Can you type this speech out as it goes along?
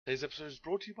Today's episode is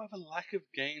brought to you by the lack of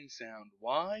game sound.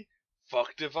 Why?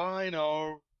 Fuck if I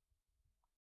know.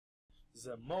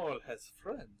 The mole has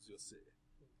friends, you see.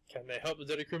 Can they help the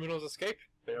dirty criminals escape?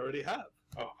 They already have.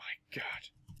 Oh my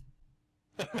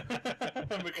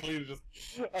god. McLean just...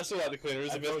 I still like the cleaner.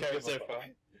 It's the best character so far.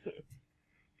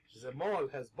 The mole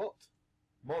has bought.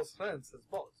 Mole's friends has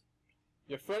bought.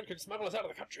 Your friend can smuggle us out of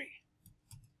the country.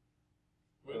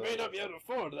 We may not be able to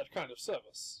afford that kind of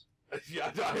service.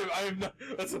 Yeah, I am not.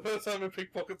 That's the first time a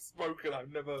pickpocket spoken. I've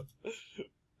never.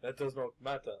 That does not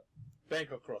matter.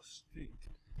 Bank across street.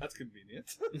 That's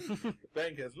convenient.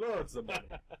 Bank has loads of money.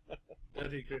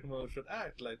 Dirty criminals should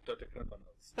act like dirty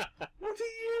criminals. What are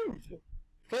you?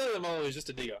 Clearly the mole is just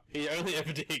a digger. He only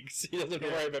ever digs. He doesn't have to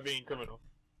worry about being a criminal.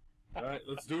 Alright,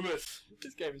 let's do this.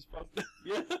 This game is fun.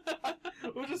 Yeah.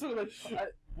 We're just sort of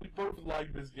like, we both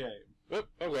like this game. Oh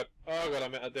god. Oh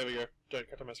god, there we go. Don't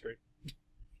cut on my screen.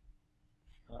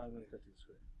 I'm gonna cut your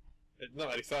screen. It's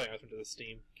not that exciting. I just went to the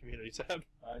Steam community tab.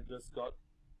 I just got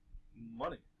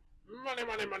money. Money.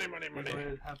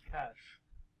 I have cash.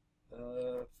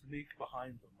 Sneak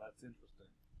behind them. That's interesting.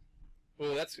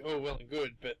 Well, that's all well and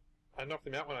good, but I knocked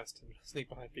them out when I sneak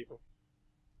behind people.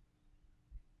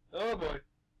 Oh boy.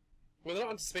 Well, they're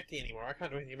not unsuspecting anymore. I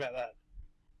can't do anything about that.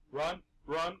 Run.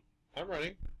 I'm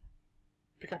running.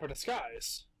 Pick up a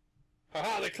disguise.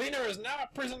 Haha, the cleaner is now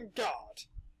a prison guard.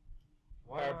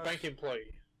 Why Or a bank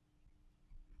employee.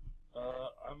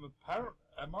 I'm apparent.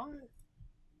 Am I?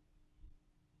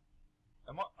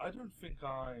 I don't think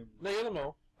I'm. No, you're the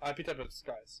mole. I picked up a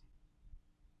disguise.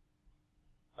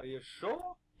 Are you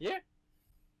sure? Yeah.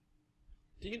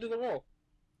 Dig into the wall.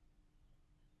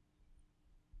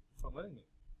 It's not letting me.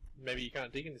 Maybe you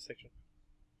can't dig in this section.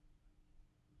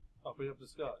 I'll pick up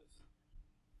disguise.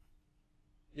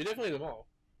 You're definitely the mole.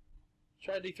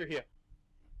 Try to dig through here.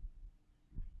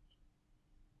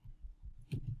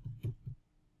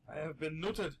 I have been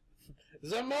nooted.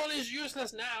 The mole is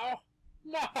useless now.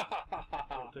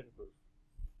 I'll take a proof.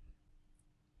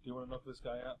 Do you want to knock this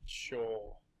guy out?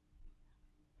 Sure.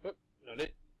 Oh, not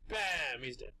it. Bam!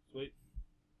 He's dead. Sweet.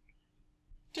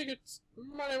 Tickets!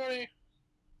 Money!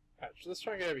 Actually, let's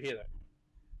try and get over here, though.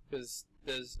 Because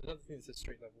there's another thing that's at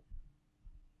street level.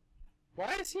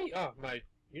 Why is he... Oh, my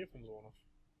uniform's worn off.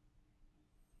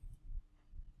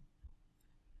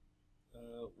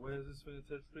 Where's this thing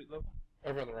at street level?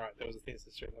 Over on the right, there was a thing that's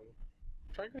at street level.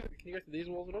 Try and go... Can you go through these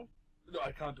walls at all? No,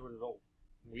 I can't do it at all.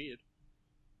 Weird.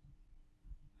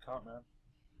 Can't, man.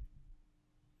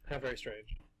 How very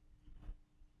strange.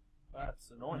 That's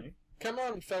annoying. Come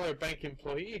on, fellow bank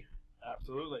employee.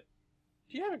 Absolutely.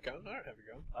 Do you have a gun? I don't have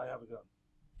a gun. I have a gun.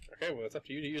 Okay, well, it's up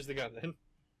to you to use the gun then.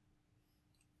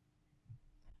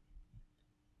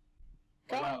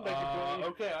 Come on, bank employee.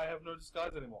 Okay, I have no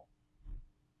disguise anymore.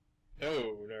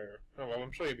 Oh, no. Oh, well,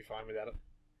 I'm sure you'll be fine without it.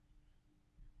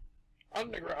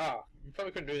 Underground. Ah, you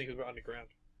probably couldn't do anything because we're underground.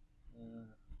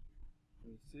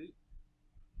 Let me see.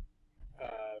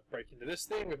 Break into this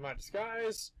thing with my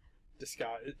disguise.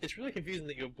 It's really confusing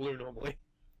that you're blue normally.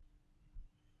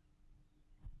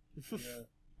 Yeah.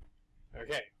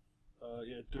 Okay.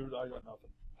 Yeah, dude, I got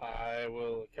nothing. I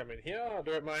will come in here.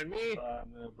 Don't mind me.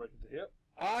 I'm gonna break into here.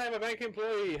 I am a bank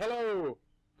employee. Hello.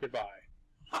 Goodbye.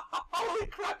 Holy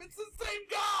crap, it's the same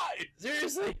guy!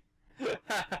 Seriously?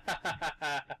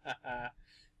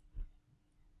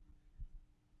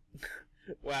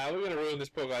 Wow, we're gonna ruin this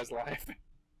poor guy's life.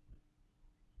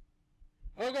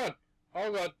 Oh god!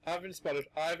 Oh god, I've been spotted.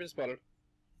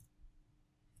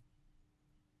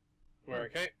 We're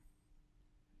okay.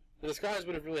 The disguise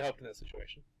would have really helped in that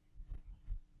situation.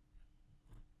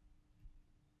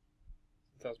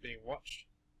 Since I was being watched.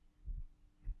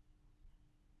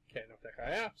 Okay, knock that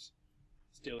guy out.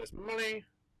 Steal this money.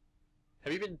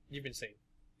 Have you've been seen?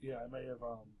 Yeah, I may have,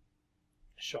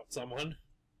 Shot someone.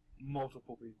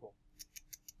 multiple people.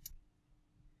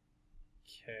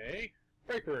 Okay.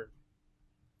 Break room.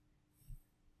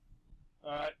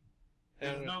 Alright.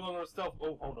 There's no longer a stealth.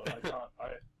 Oh, hold on, I can't.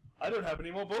 I don't have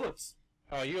any more bullets.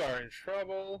 Oh, you are in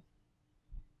trouble.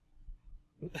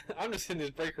 I'm just in this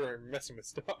break room messing with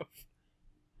stuff.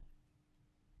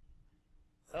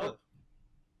 Help.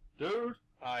 Dude.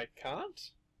 I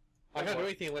can't? I can't do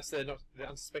anything unless they're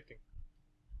unsuspecting.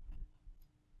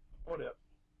 Oh dear.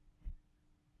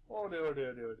 Oh dear, oh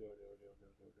dear, oh dear, oh dear, oh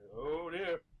dear, oh dear. Oh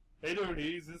dear. Hey dude,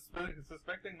 he's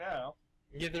suspecting now.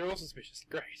 Yeah, they're all suspicious.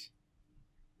 Great.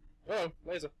 Oh,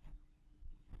 laser.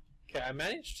 Okay, I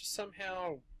managed to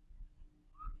somehow...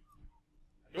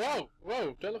 Whoa!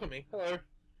 Whoa! Don't look at me. Hello.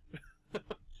 I'm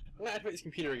gonna activate this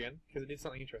computer again, because it did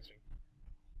something interesting.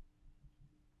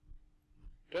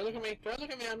 Don't look at me! Don't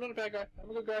look at me! I'm not a bad guy. I'm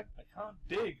a good guy. I can't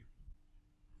dig.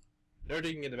 No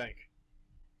digging in the bank.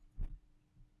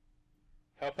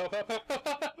 Help, help, help, help, help,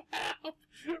 help, help!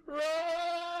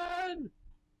 Run!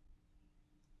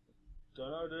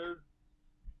 Don't know, dude.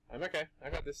 I'm okay. I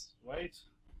got this. Wait.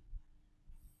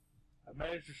 I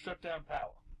managed to shut down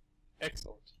power.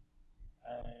 Excellent.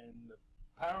 And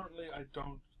apparently I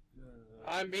don't...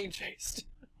 I'm being chased.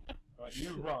 Alright,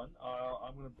 you run.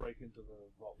 I'm going to break into the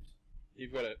vault.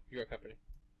 You've got it. You got company.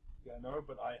 Yeah, I know,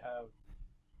 but I have...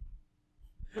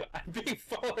 I'm being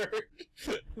followed.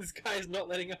 This guy's not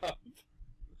letting up.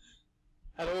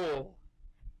 At all.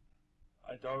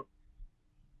 I don't...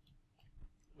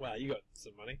 Wow, you got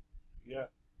some money. Yeah.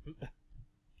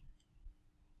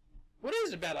 What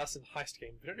is it about us in heist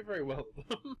games? We don't do very well at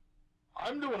them.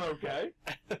 I'm doing okay.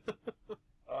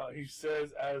 He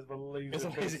says as the laser As the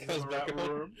laser comes back out of the on.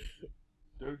 room.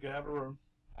 Dude, get out of the room.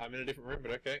 I'm in a different room,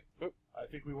 but okay. Oop. I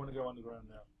think we want to go underground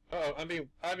now. Uh oh,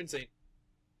 I've been seen.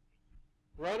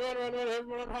 Run, run, run, run,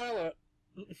 everyone on high alert.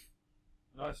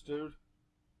 Nice, dude.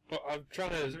 Well, I'm trying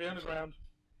To to... the underground.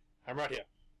 I'm right here.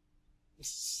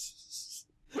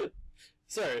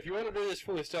 So, if you want to do this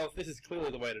fully stealth, this is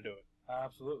clearly the way to do it.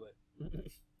 Absolutely.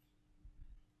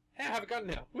 Hey, I have a gun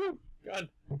now. Woo! Gun.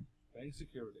 Bank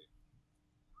security.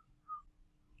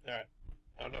 Alright.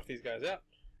 I don't know if these guys out.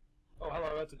 Oh,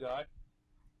 hello, that's a guy.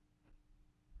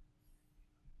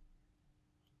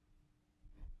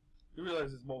 You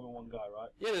realize there's more than one guy, right?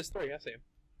 Yeah, there's three. I see him.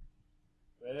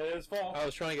 There's four. I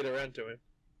was trying to get around to him.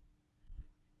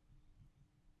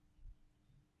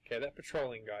 Okay, that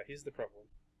patrolling guy, he's the problem.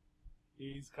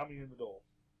 He's coming in the door.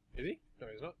 Is he? No,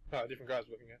 he's not. Oh, different guys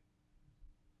we're looking at.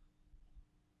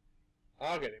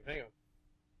 I'll get him. Hang on.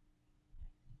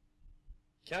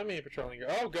 Come in, patrolling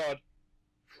guy. Oh, God.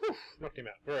 Whew, knocked him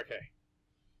out. We're okay.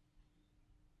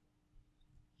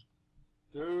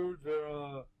 Dude,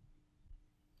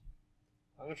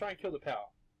 I'm going to try and kill the power.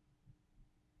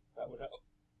 that would help.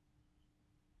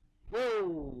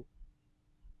 Whoa!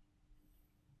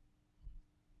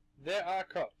 There are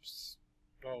cops.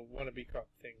 Or wannabe cop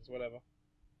things, whatever.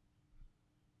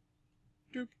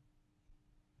 Doop.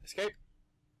 Escape.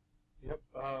 Yep.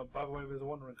 By the way, there's a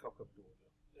wandering cop coming towards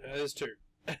you. There's two.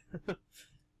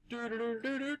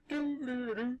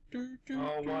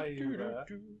 Oh, why are you there?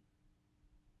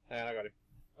 And I got him.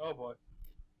 Oh boy.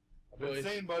 I've Well, been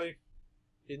he's- seen, buddy.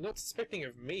 He's not suspecting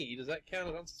of me. Does that count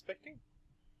as unsuspecting?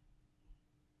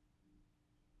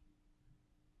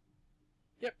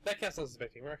 Yep, that counts as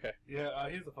unsuspecting. We're okay. Yeah,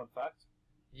 here's a fun fact.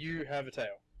 You have a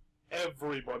tail.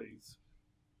 Everybody's.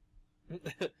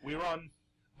 We run.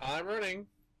 I'm running.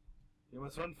 You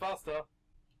must run faster.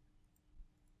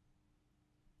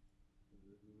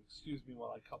 Excuse me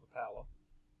while I cut the power.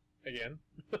 Again.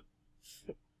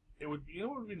 It would be, you know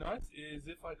what would be nice is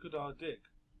if I could dig.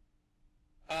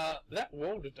 That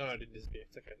wall did... Oh, it didn't disappear.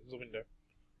 It's okay. There's a window.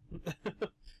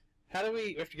 How do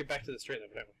we... We have to get back to the street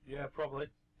level, don't we? Yeah, probably.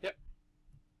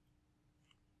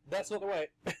 That's not the way.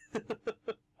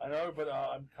 I know, but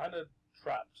I'm kind of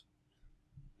trapped.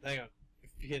 Hang on. If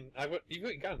you can... You've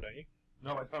got your gun, don't you?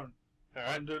 No, I don't.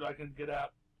 Alright. Dude, I can get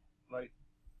out. Like,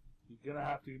 you're gonna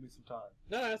have to give me some time.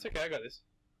 No, it's okay. I got this.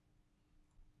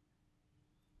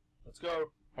 Let's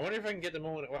go. I wonder if I can get them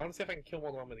all... I want to see if I can kill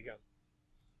more than one with a gun.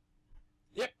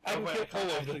 Yep, I Oh, can wait, kill I can't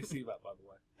all of actually them. see that, by the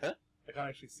way. Huh? I can't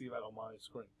actually see that on my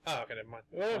screen. Oh, okay, never mind.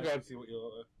 I Oh, can't God. actually see what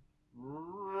you're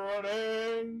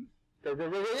running. Go, go,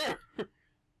 go, go, go!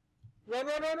 Run,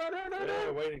 run, run, run, run, run, They're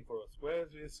run! waiting for us.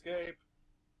 Where's the escape?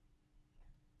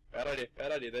 Bad idea,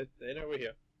 bad idea. They know we're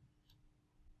here.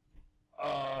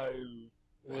 I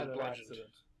Was had an bludgeoned. accident.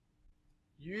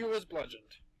 You was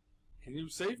bludgeoned. Can you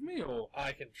save me, or...?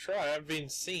 I can try. I've been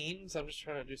seen, so I'm just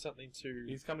trying to do something to...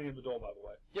 He's coming in the door, by the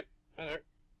way. I know.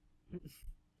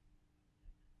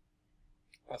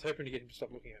 I was hoping to get him to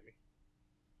stop looking at me.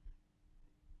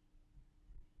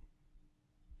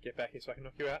 Get back here so I can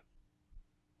knock you out.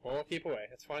 Or keep away.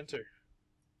 That's fine too.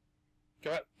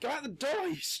 Go out the door,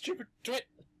 you stupid twit!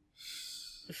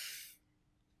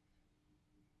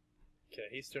 Okay,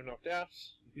 he's still knocked out.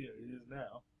 Yeah, it is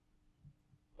now.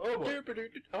 Oh boy.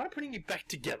 Am I putting you back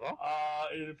together?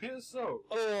 It appears so.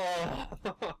 Oh,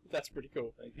 that's pretty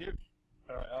cool. Thank you.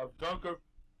 Alright, don't go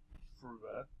through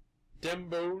there. Dem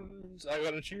bones, I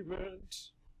got an achievement.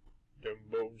 Dem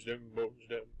bones, dem bones,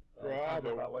 dem. Can't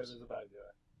go that way, bones. there's a bad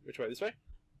guy. Which way? This way?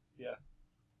 Yeah.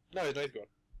 No, he's gone.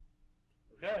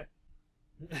 Okay.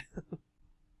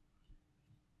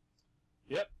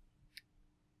 Yep.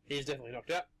 He's definitely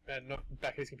knocked out and not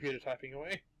back at his computer typing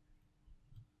away.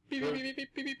 Beep, beep, beep,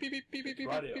 beep, beep, beep, beep, beep, beep, beep,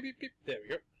 Right beep, here. beep, beep. There we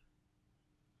go.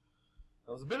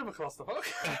 That was a bit of a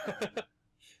clusterfuck.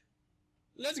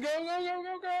 Let's go, go, go,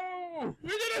 go, go! We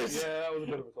did it! Yeah, that was a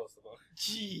bit of a clusterfuck.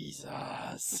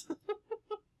 Jesus.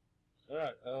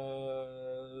 Alright,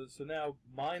 so now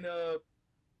minor...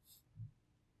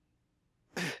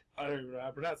 I don't even know how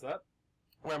to pronounce that.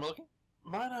 Where am I looking?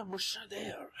 Mana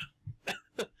Mushader.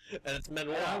 And it's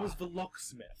Manoir. And I was the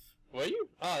locksmith. Were you?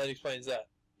 Ah, that explains that.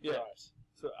 Yeah. Right.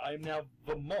 So I'm now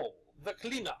the mole. The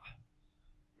cleaner.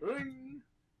 Ring!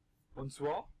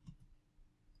 Bonsoir.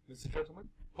 Mr. Gentleman,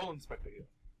 Pull Inspector here.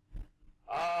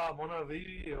 Ah, mon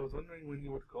avis, I was wondering when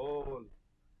you would call.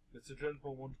 Mr.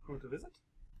 Gentleman wants crew to visit?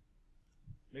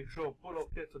 Make sure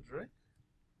Bullock gets a drink?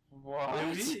 What?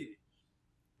 Oui.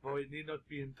 Though it need not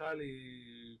be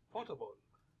entirely potable.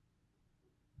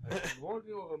 I can warn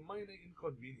you of a minor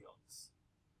inconvenience.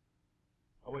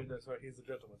 Oh wait, no, sorry, he's the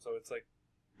gentleman, so it's like,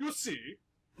 you see,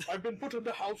 I've been put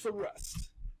under house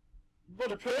arrest.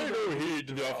 But pay no heed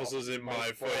to the officers in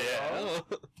my foyer.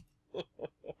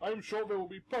 I'm sure they will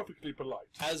be perfectly polite.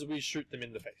 As we shoot them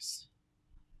in the face.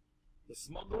 The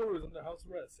smuggler is under house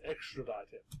arrest.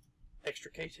 Extradite him.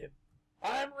 Extricate him.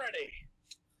 I'm ready.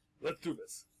 Let's do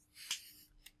this.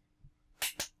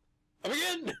 Up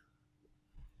again!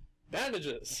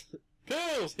 Bandages!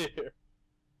 Pills here!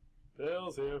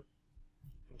 Bill's here.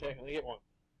 Okay, let me get one.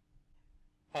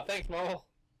 Oh, thanks, Mole.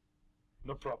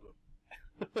 No problem.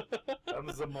 That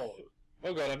was a mole.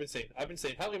 Oh god, I've been seen. I've been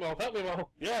seen. Help me, Mole. Help me,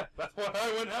 Mole. Yeah, that's why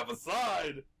I went half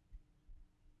aside.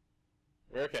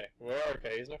 We're okay. We're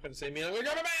okay. He's not going to see me. I'm going to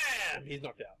go bam! He's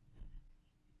knocked out.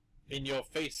 In your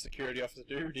face, security officer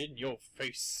dude. In your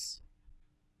face.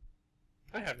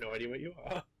 I have no idea what you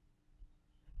are.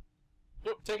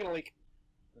 Oh, taking a leak.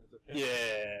 Okay.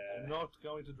 Yeah. I'm not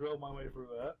going to drill my way through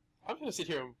that. I'm going to sit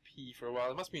here and pee for a while.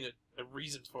 There must be a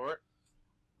reason for it.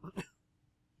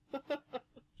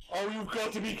 Oh, you've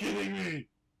got to be kidding me!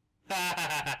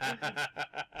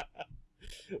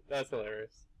 That's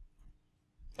hilarious.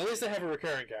 At least they have a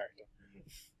recurring character.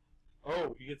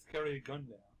 Oh, he gets to carry a gun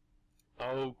now.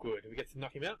 Oh, good. We get to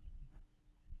knock him out?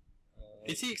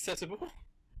 Is he accessible?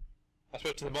 I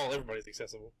suppose to the mall, everybody's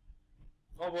accessible.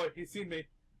 Oh boy, he's seen me.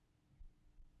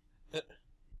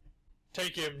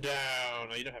 Take him down!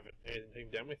 Oh, you don't have anything to take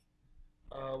him down with?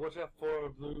 Watch out for a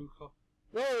blue car.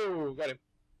 Whoa! Got him.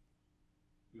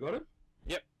 You got him?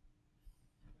 Yep.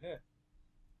 Yeah.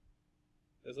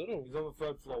 There's a little... He's on the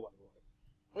third floor, by the way.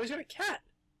 Oh, he's got a cat!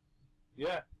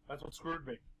 Yeah, that's what screwed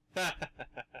me. The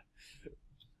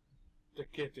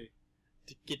kitty.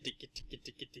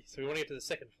 Kitty. So we want to get to the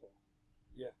second floor.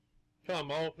 Yeah. Come on,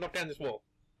 Mole. Knock down this wall.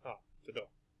 Oh, the door.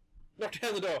 Knock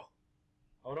down the door.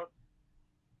 Hold on.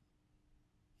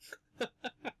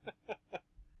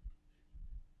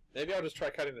 Maybe I'll just try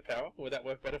cutting the power. Would that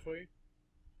work better for you?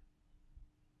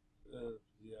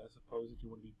 Yeah, I suppose if you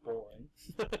want to be boring.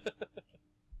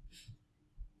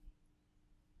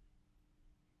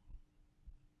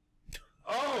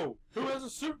 Oh! Who has a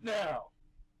suit now?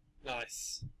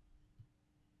 Nice.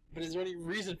 But is there any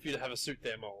reason for you to have a suit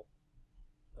there, Mole?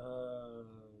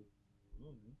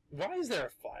 Why is there a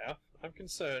fire? I'm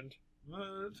concerned.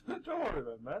 Don't worry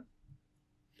about it, man.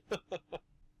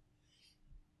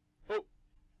 Oh!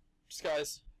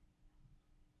 Disguise.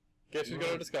 Guess who's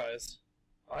got a disguise?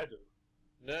 I do.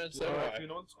 No, so do I. Actually, you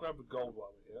know what? Let's grab the gold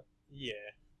while we're here.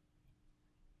 Yeah.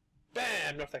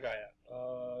 Bam! Knock that guy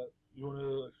out. You want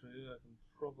to actually? I can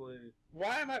probably.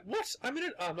 Why am I? What? I'm in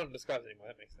it. Oh, I'm not in disguise anymore.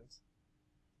 That makes sense.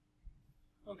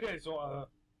 Okay, so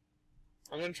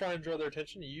I'm gonna try and draw their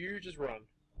attention. You just run.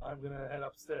 I'm gonna head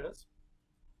upstairs.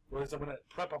 Whereas I'm gonna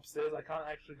prep upstairs. I can't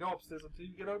actually go upstairs until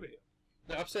you get over here.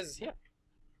 No, upstairs is here.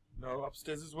 No,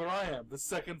 upstairs is where I am. The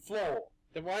second floor.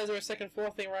 Then why is there a second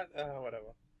floor thing right?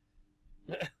 Whatever.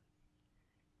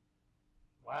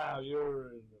 Wow,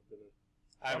 you're in a bit of...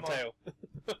 I have a Come on. tail.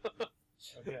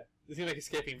 Okay. This is gonna make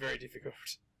escaping very difficult.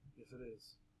 Yes, it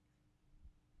is.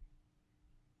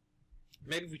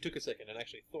 Maybe if we took a second and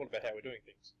actually thought about how we're doing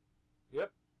things.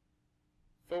 Yep.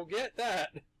 Forget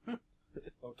that.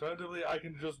 Alternatively, I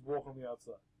can just walk on the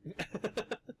outside.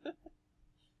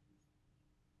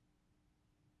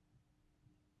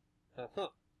 Uh-huh.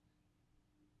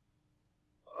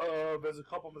 There's a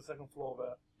couple on the second floor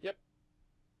there. Yep.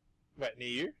 Wait, near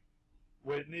you?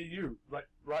 Wait, near you.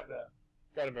 Right there.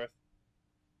 Got him, both.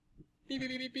 Beep, beep,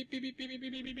 beep, beep, beep, beep, beep,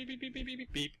 beep, beep, beep, beep, beep, beep, beep,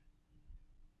 beep, beep.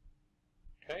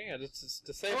 Okay, and it's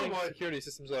disabling boy. security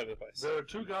systems all over the place. There are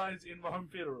two guys in the home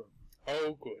theater room.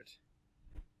 Oh, good.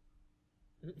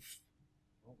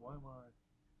 Oh, why am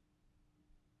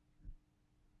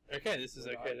I... Okay, this is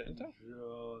Wait, okay I to can enter. Just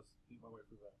eat my way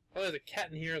through that. Oh, there's a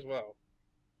cat in here as well.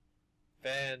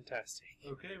 Fantastic.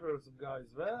 Okay, there are some guys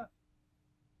there.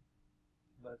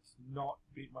 Let's not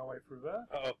beat my way through there.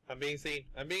 Uh-oh, I'm being seen.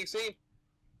 I'm being seen.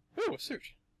 Ooh, a suit.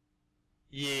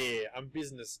 Yeah, I'm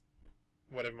business...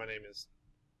 whatever my name is.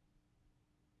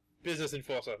 Business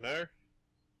enforcer, no?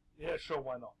 Yeah, sure,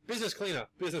 why not? Business cleaner.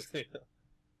 Business cleaner.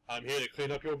 I'm here to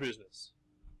clean up your business.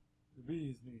 The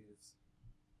bee's knees.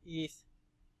 Yes.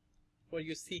 Well,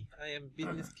 you see, I am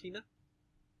business cleaner.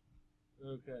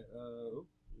 Okay,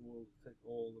 we'll take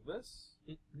all of this.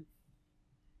 And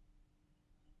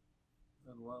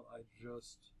well, I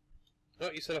just...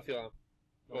 Oh, you set off the alarm.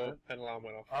 Okay. Oh, an alarm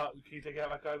went off. Can you take out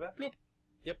that guy there? Bloop.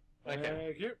 Yep, I can.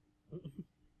 Thank you.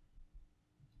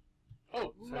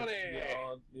 Oh, So, money!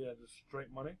 Yeah, just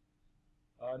straight money.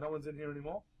 No one's in here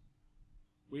anymore.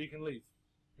 We can leave.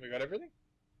 We got everything?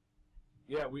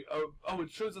 Yeah, we... Oh,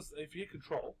 it shows us if you hit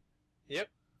control. Yep.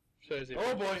 Shows you.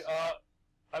 Oh boy,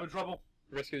 I'm in trouble.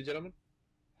 Rescue the gentleman?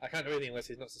 I can't do anything unless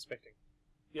he's not suspecting.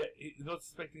 Yeah, he's not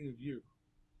suspecting of you.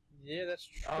 Yeah, that's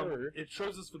true. It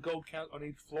shows us the gold count on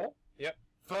each floor. Yep.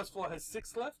 First floor has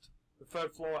 6 left. The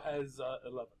third floor has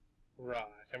 11. Right,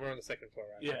 and we're on the second floor,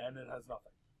 right? Yeah, and it has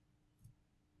nothing.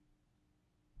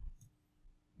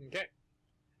 Okay.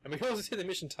 And we can also see the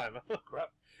mission timer.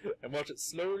 Crap. And watch it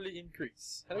slowly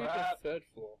increase. How do we get to the third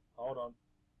floor? Hold on.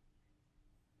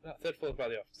 Ah, third floor is by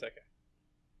the office, okay.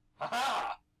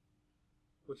 Ha-ha!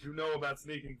 What you know about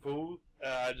sneaking, fool?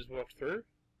 I just walked through.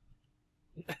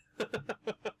 We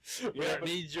Yeah, don't but-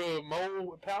 need your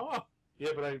mole power.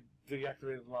 Yeah, but I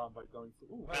deactivated the alarm by going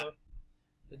through. Ooh, hello.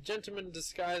 The gentleman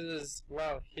disguises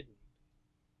well hidden.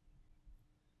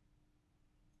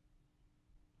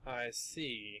 I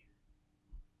see.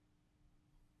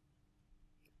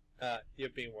 You're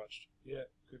being watched. Yeah,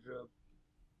 could you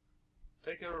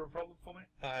take care of a problem for me?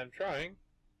 I'm trying.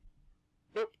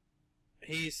 Nope.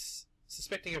 He's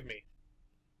suspecting of me.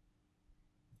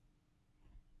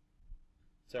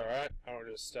 It's alright. I'll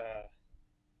just,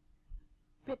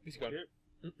 Nope, he's gone.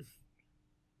 Yep.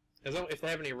 As long if they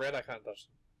have any red, I can't touch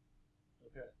them.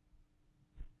 Okay.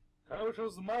 Kind of wish I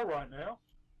was the mole right now.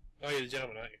 Oh, you're the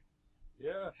gentleman, aren't you?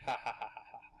 Yeah. Ha ha ha ha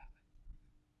ha.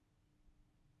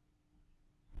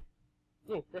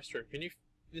 Oh, restroom. Can you...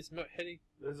 This heady...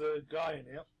 There's a guy in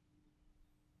here.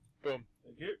 Boom.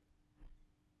 Thank you.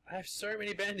 I have so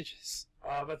many bandages.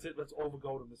 That's it. That's all the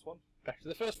gold in this one. Back to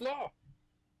the first floor.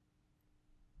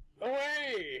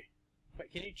 Away!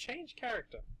 Wait, can you change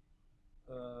character?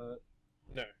 No.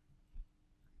 No.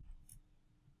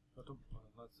 That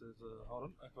says, hold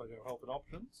on. If I go help and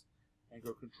options and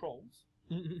go controls,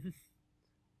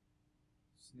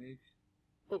 sneak.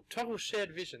 Oh, toggle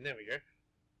shared vision. There we go.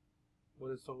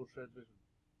 What is toggle shared vision?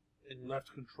 In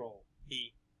Left control.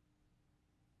 E.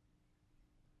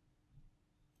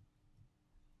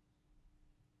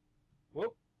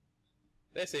 Whoop.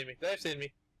 They've seen me. They've seen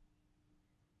me.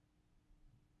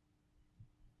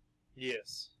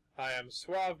 Yes. I am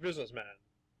suave businessman.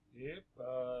 Yep.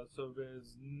 So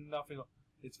there's nothing.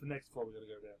 It's the next floor we gotta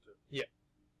go down to. Yep.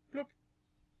 Bloop.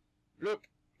 Bloop.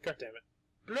 God damn it.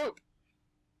 Bloop!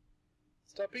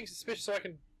 Stop being suspicious so I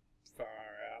can... Far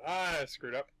out. I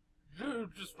screwed up.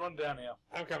 Dude, just run down here.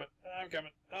 I'm coming. I'm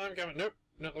coming. I'm coming. Nope.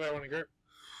 Not the way I want to go.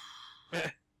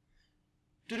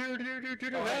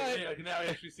 Do-do-do-do-do-do. Oh, Hi. hey, I can now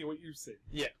actually see what you see.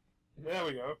 Yeah. There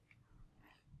we go.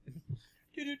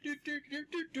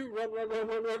 Do-do-do-do-do-do-do. Run, run, run,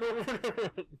 run, run, run, run,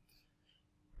 run.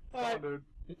 Hi. Come on, dude.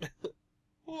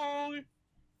 Hi.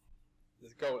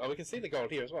 There's gold. Oh, we can see the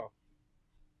gold here as well.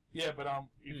 Yeah, but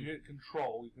if you hit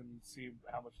control, you can see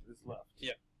how much is left.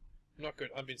 Yeah. Not good.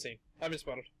 I've been seen. I've been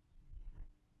spotted.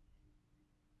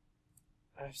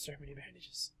 I have so many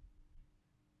bandages.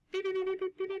 Beep, beep, beep,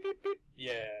 beep, beep, beep, beep, beep.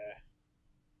 Yeah.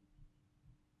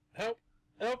 Help!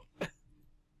 Help!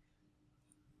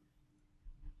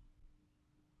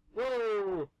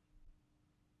 Whoa!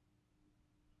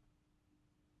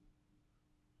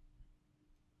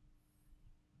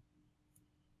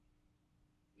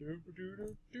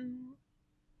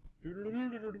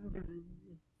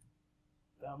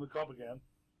 Down the cop again.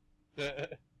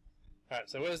 Alright,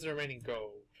 so where's the remaining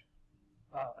gold?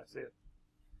 Ah, I see it.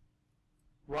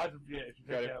 Right, yeah, if you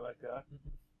Got take it. out that guy.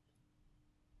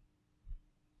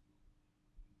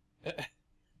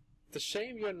 It's a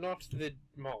shame you're not the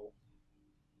mole.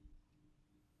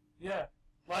 Yeah,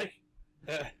 like,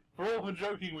 for all the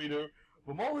joking we do,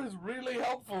 the mole is really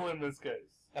helpful in this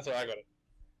case. That's why I got it.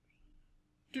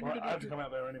 Well, I have to come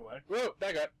out there anyway. Whoa,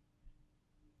 that guy.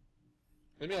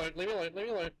 Leave me alone, leave me alone, leave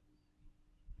me alone.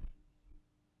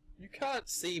 You can't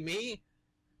see me.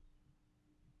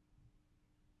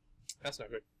 That's not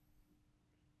good.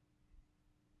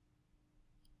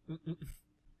 And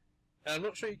I'm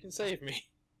not sure you can save me.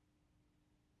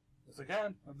 Yes, I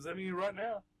can. I'm saving you right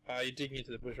now. You're digging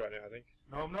into the bush right now, I think.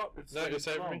 No, I'm not. It's No, taking you're too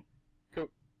saving long. me. Cool.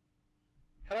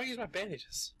 How do I use my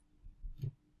bandages?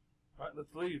 Right,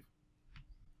 let's leave.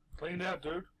 Cleaned out,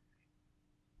 dude.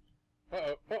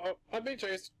 Uh-oh, I'm being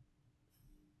chased.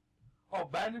 Oh,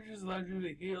 bandages allow you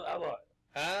to heal allies.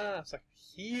 Ah, it's like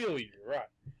heal you, right.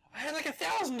 I had like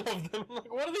 1,000 of them.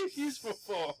 Like, what are these useful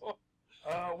for?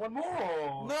 One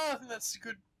more. No, I think that's a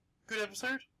good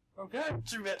episode. Okay.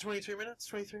 It's about 22 minutes,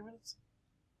 23 minutes.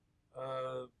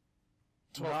 12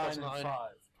 plus 9 and 9. 5.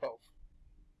 12.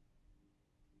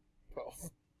 12. The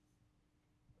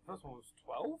first one was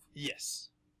 12? Yes.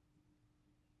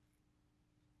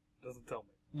 Doesn't tell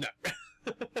me. No.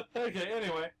 Okay,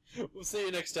 anyway. We'll see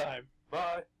you next time.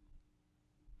 Bye.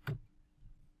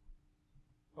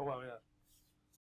 Oh, wow, yeah.